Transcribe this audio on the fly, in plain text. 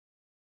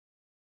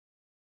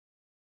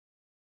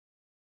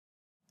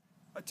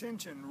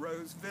Attention,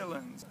 Rose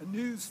villains, a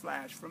news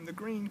flash from the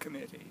Green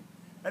Committee.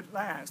 At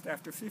last,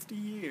 after 50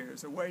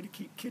 years, a way to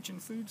keep kitchen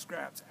food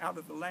scraps out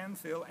of the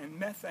landfill and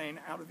methane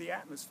out of the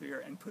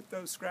atmosphere and put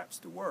those scraps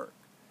to work.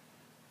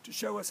 To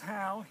show us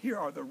how, here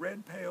are the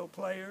Red Pail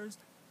players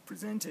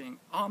presenting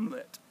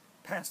Omelette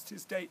past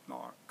his date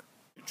mark.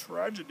 A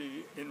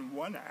tragedy in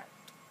one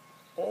act,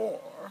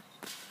 or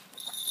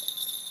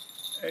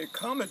a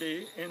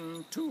comedy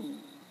in two,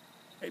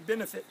 a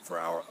benefit for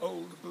our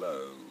old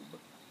globe.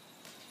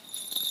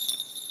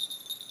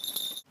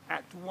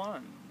 Act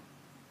 1.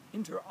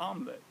 Enter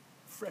Omelette,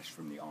 fresh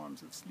from the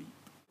arms of sleep.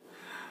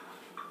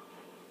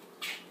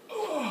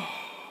 Oh.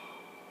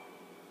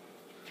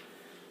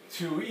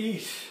 To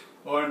eat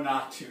or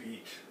not to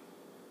eat?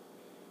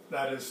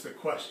 That is the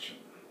question.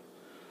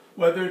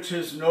 Whether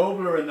 'tis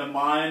nobler in the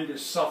mind to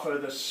suffer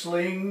the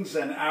slings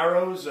and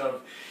arrows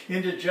of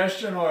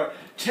indigestion, or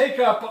take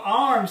up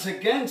arms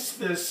against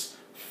this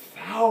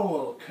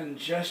foul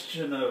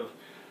congestion of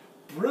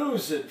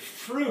bruised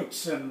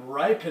fruits and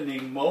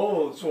ripening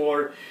molds,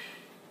 or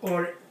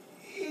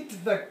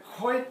eat the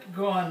quite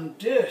gone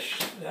dish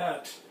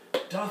that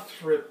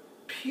doth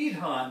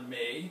repeat on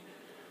me,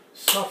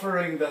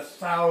 suffering the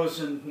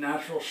 1,000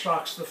 natural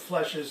shocks the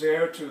flesh is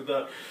heir to,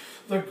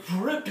 the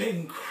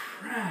gripping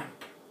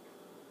cramp,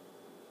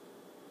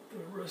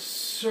 the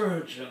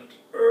resurgent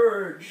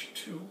urge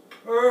to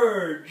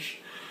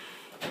purge.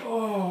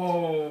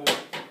 Oh,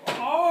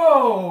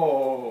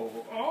 oh,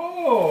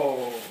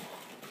 oh,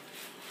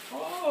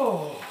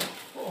 oh,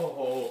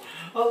 oh,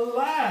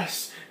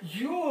 alas,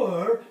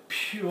 you're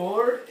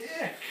pure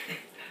ick.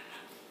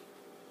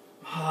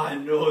 I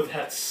know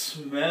that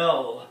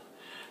smell.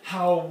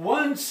 How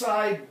once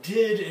I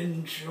did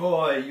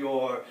enjoy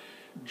your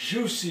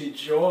juicy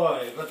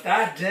joy, but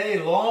that day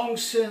long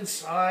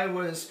since I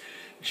was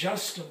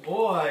just a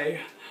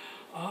boy.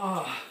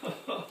 Ah,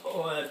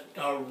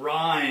 a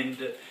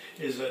rind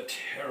is a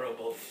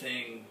terrible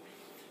thing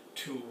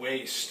to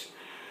waste.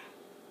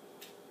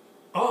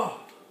 Ah,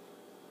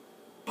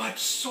 but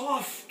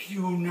soft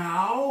you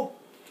now.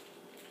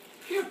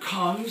 Here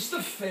comes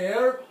the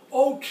fair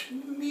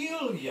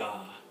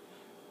Oatmelia.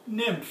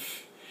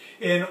 Nymph,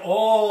 in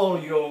all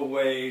your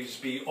ways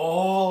be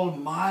all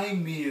my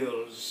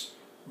meals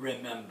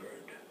remembered.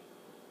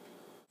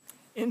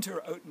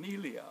 Enter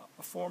Oatmelia,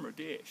 a former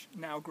dish,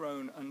 now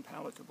grown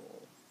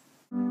unpalatable.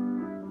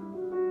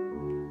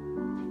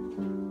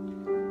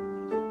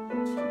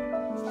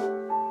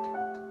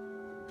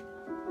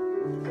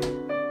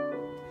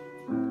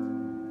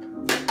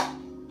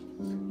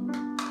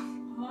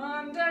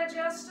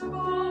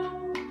 Undigestible,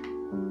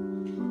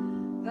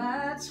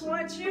 that's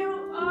what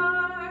you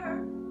are.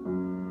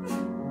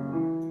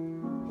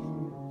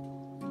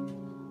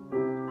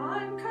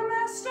 Uncomestible,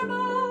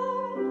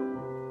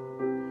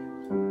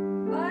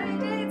 by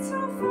date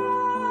so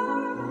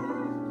far.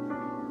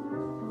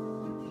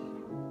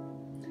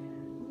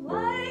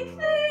 Like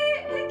the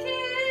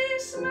icky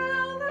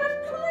smell that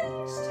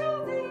clings to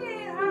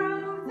thee, how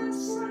the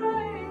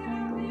sight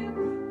of you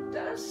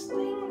does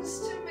things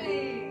to me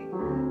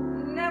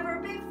never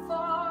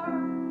before.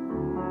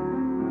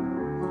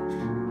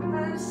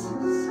 Has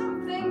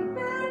something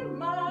been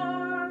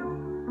more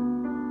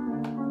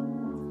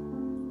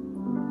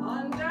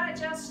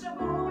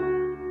undigestible,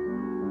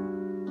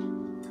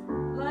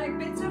 like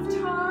bits of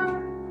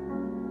tar,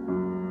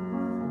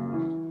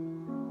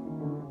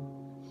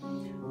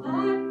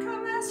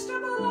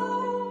 uncomestible,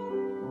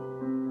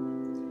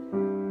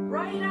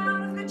 right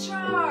out of the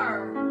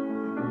jar.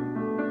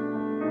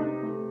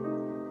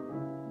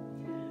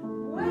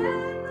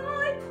 When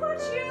I put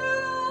you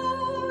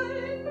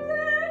in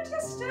there to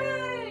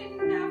stay,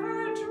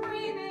 never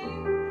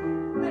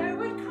dreaming there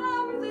would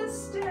come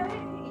this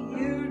day,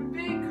 you'd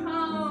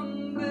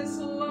become this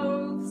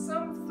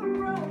loathsome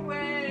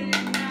throwaway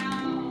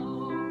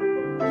now.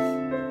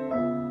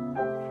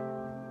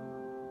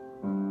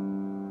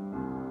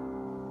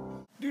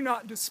 Do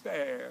not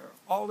despair,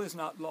 all is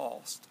not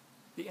lost.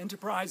 The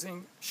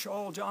enterprising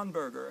Shaul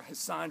Johnberger has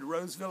signed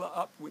Roseville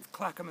up with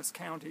Clackamas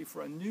County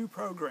for a new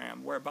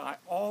program whereby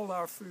all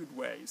our food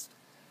waste,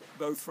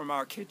 both from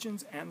our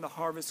kitchens and the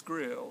Harvest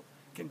Grill,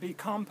 can be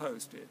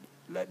composted.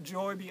 Let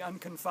joy be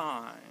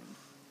unconfined.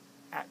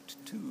 Act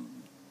 2,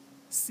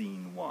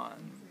 Scene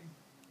 1.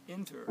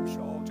 Enter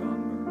Shaul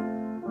Johnberger.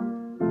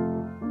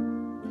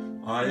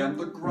 I am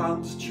the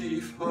grounds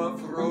chief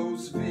of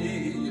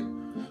Roseville,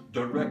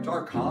 direct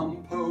our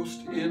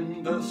compost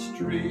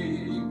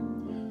industry,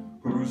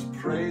 whose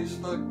praise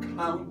the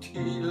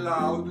county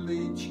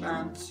loudly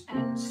chants.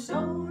 And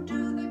so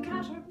do the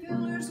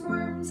caterpillars,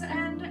 worms,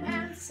 and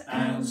ants.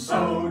 And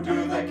so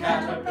do the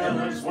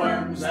caterpillars,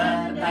 worms,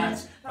 and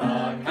ants.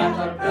 The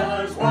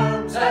caterpillars,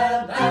 worms,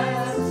 and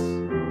ants.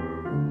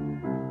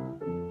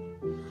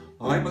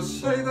 I must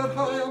say that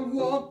I am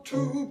wont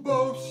to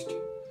boast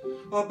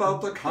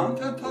about the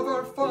content of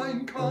our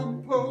fine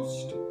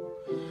compost.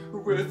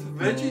 with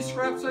veggie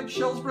scraps,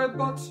 eggshells, bread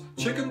butts,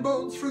 chicken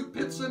bones, fruit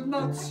pits, and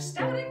nuts.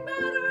 Ecstatic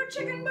about our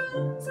chicken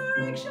bones, our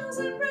eggshells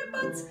and bread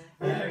butts.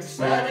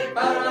 Ecstatic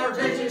about our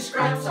veggie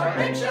scraps, our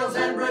eggshells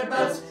and bread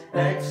butts.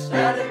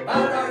 Ecstatic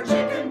about our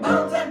chicken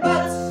bones and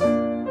butts.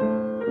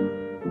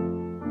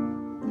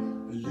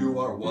 You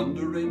are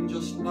wondering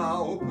just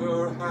now,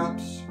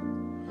 perhaps,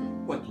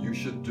 what you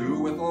should do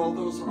with all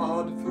those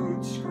odd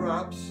food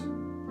scraps.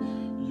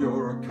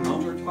 Your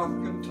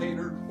countertop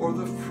container or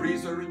the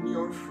freezer in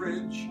your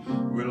fridge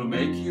will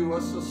make you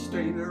a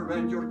sustainer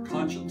and your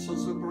conscience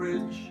is a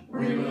bridge.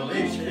 We will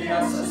each be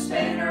a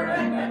sustainer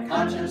and that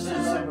conscience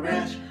is a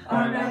bridge.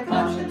 Our that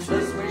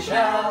consciences we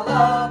shall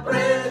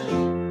abridge.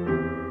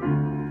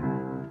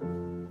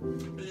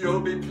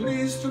 You'll be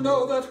pleased to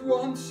know that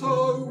once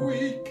a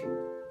week,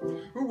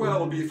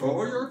 well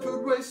before your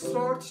food waste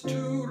starts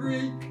to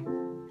reek,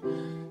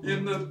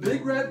 in the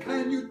big red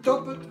can you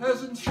dump it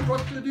as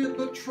instructed in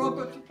the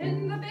trumpet.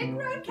 In the big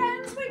red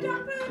cans we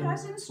dump it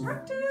as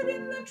instructed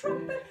in the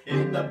trumpet.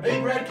 In the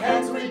big red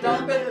cans we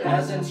dump it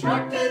as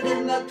instructed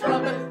in the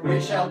trumpet. We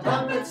shall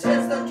dump it,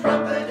 says the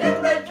trumpet,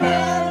 in red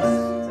cans.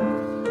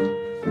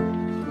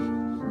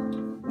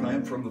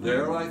 And from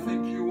there I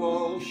think you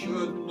all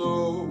should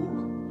know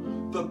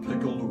the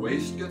pickled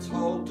waste gets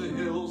hauled to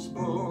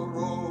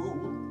Hillsboro,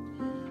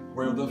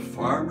 where the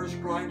farmers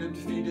grind and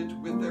feed it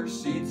with their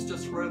seeds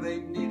just where they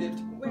need it.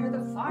 Where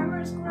the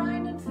farmers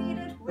grind and feed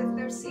it with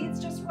their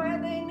seeds just where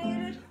they need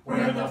it.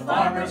 Where the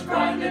farmers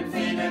grind and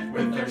feed it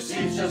with their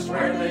seeds just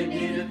where they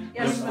need it.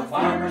 Yes, the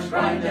farmers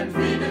grind and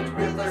feed it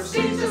with their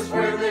seeds just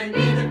where they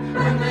need it.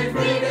 And they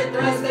feed it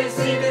as they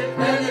seed it,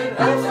 and it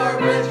helps our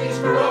veggies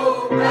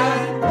grow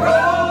and grow.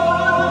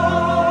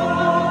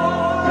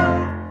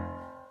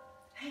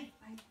 Hey,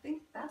 I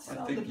think that's I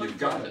all think the you've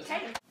got it.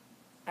 Okay.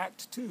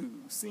 Act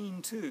 2,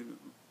 Scene 2.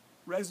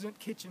 Resident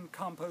kitchen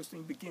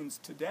composting begins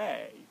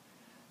today.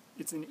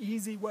 It's an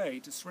easy way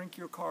to shrink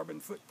your carbon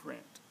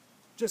footprint.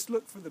 Just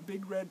look for the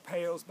big red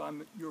pails by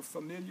your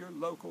familiar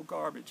local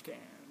garbage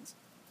cans.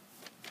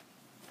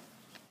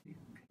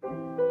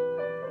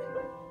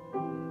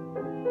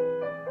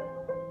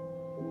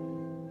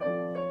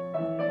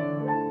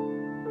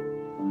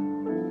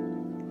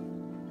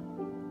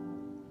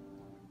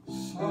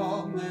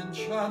 Some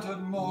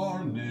enchanted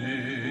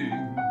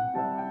morning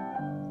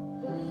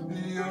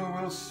you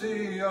will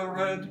see a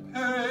red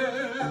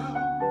pail.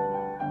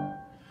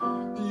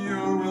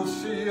 You will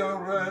see a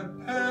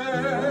red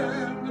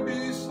pail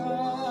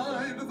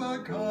beside the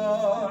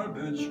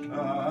garbage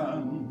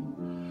can,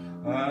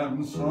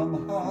 and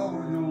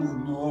somehow you'll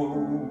know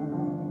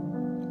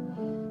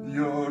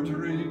your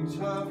dreams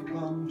have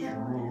come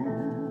true.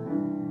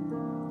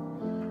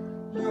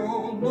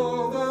 You'll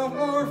know that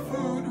our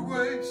food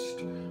waste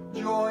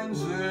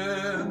joins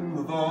in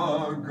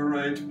the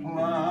great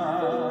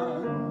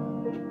plan.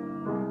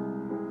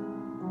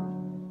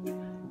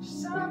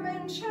 Some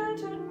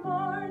enchanted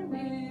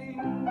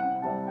morning,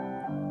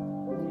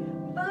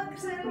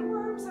 bugs and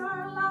worms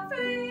are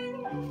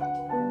laughing,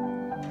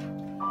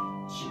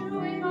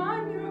 chewing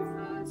on your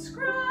food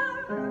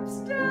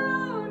scraps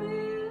down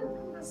in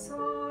the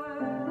soil.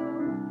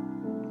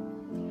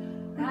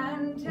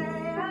 And day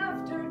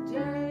after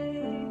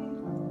day,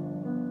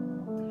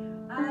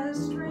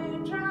 as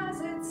strange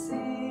as it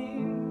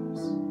seems,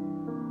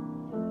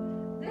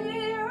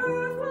 the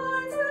earth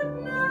finds that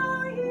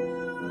now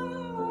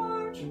you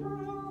are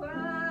true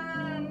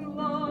and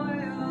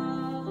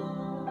loyal.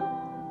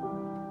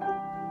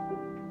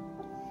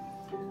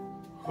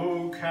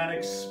 Who can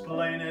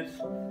explain it?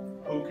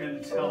 Who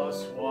can tell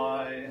us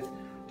why?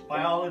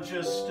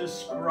 Biologists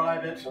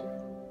describe it.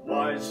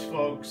 Wise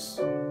folks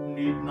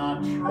need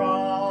not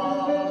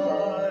try.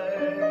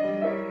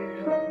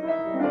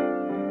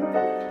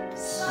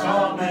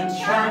 Some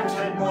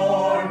enchanted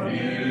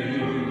morning,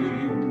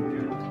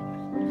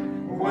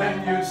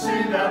 when you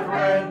see that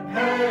red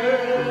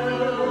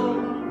pail,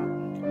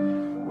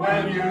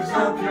 when you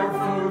dump your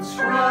food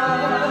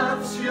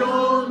scraps,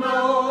 you'll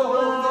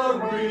know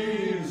the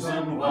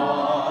reason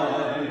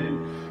why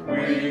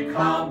we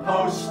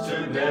compost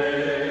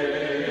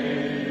today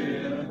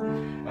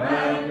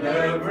and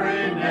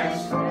every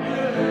next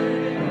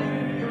day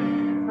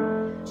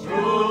to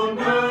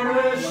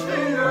nourish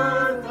the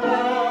earth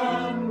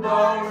and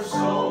our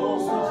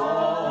souls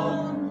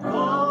on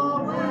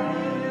the way.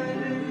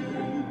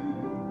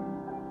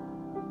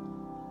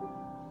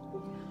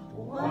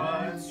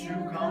 Once you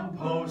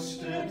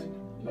compost it,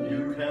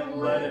 you can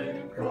let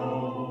it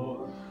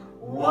go.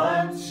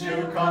 Once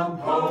you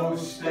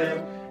compost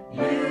it,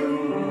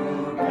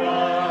 you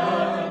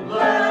can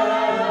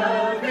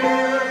let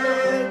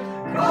it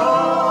go.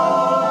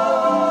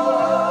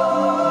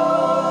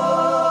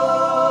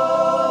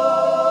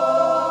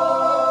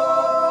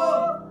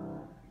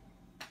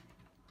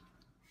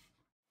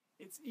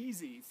 It's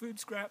easy, food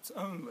scraps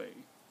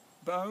only.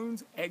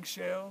 Bones,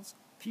 eggshells,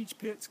 peach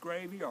pits,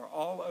 gravy are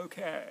all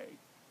okay.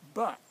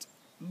 But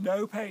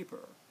no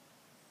paper,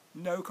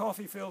 no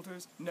coffee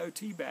filters, no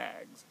tea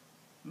bags,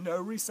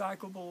 no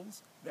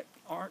recyclables that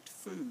aren't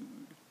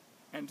food.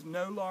 and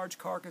no large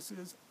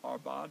carcasses or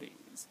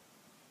bodies.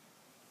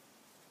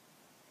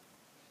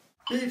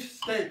 Beef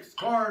steaks,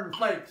 corn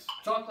flakes,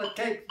 chocolate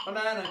cakes,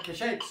 banana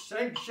shakes,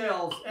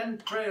 eggshells,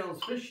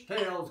 entrails, fish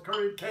tails,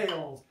 curried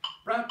kales,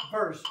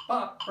 bratwurst,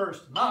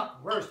 bockwurst,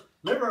 knockwurst,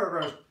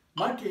 liverwurst,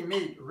 monkey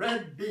meat,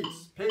 red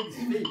beets, pig's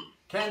feet,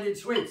 candied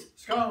sweets,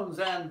 scones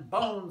and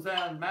bones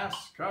and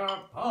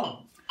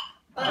mascarpone.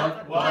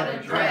 But what a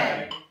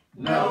drag,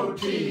 no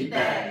tea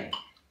bag,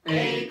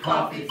 a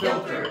coffee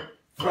filter,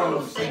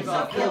 throws things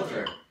off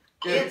kilter.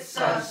 It's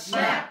a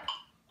snap,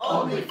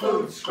 only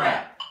food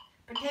scrap.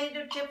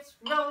 Potato chips,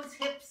 rose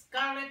hips,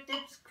 garlic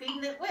dips,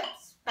 creamlet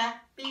whips,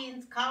 fat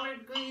beans,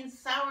 collard greens,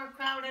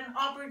 sauerkraut and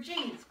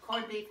aubergines,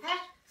 corned beef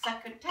hash,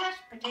 succotash,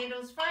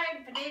 potatoes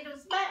fried,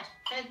 potatoes mashed,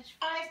 French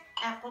fries,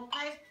 apple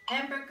pies,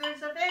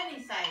 hamburgers of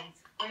any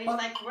size. Grains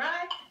like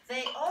rye,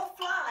 they all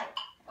fly.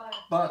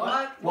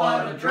 But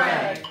what a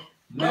drag,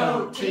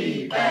 no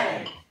tea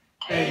bag,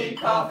 a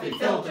coffee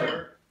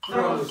filter,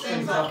 throws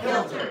things off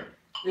kilter.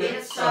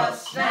 It's a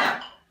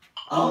snap,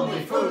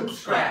 only food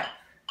scrap.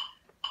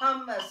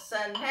 Hummus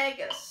and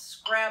haggis,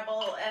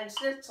 scrabble and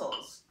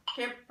schnitzels,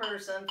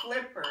 kippers and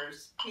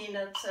flippers,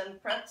 peanuts and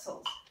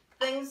pretzels,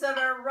 things that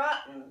are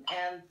rotten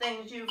and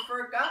things you've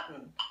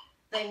forgotten,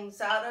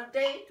 things out of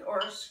date or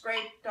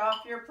scraped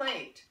off your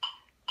plate,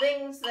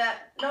 things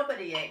that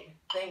nobody ate,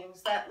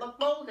 things that look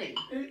moldy.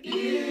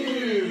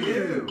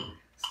 Ew!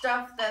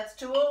 Stuff that's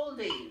too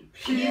oldie.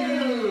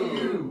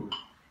 Pew!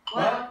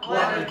 What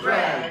a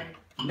drag,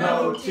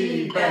 no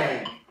tea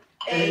bag,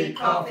 a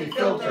coffee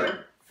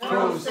filter,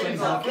 throws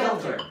things off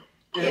kilter.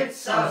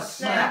 It's a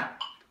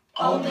snap,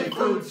 only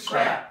food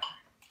scrap.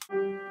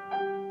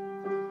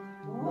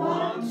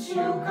 Once you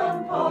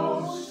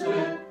compost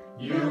it,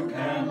 you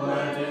can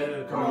let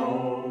it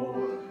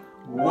go.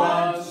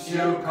 Once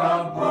you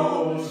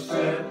compost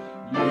it,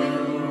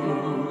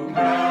 you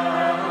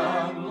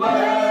can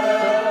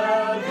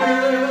let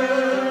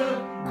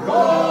it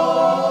go.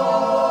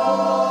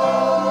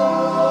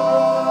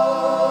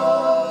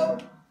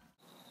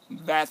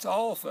 That's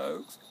all,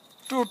 folks.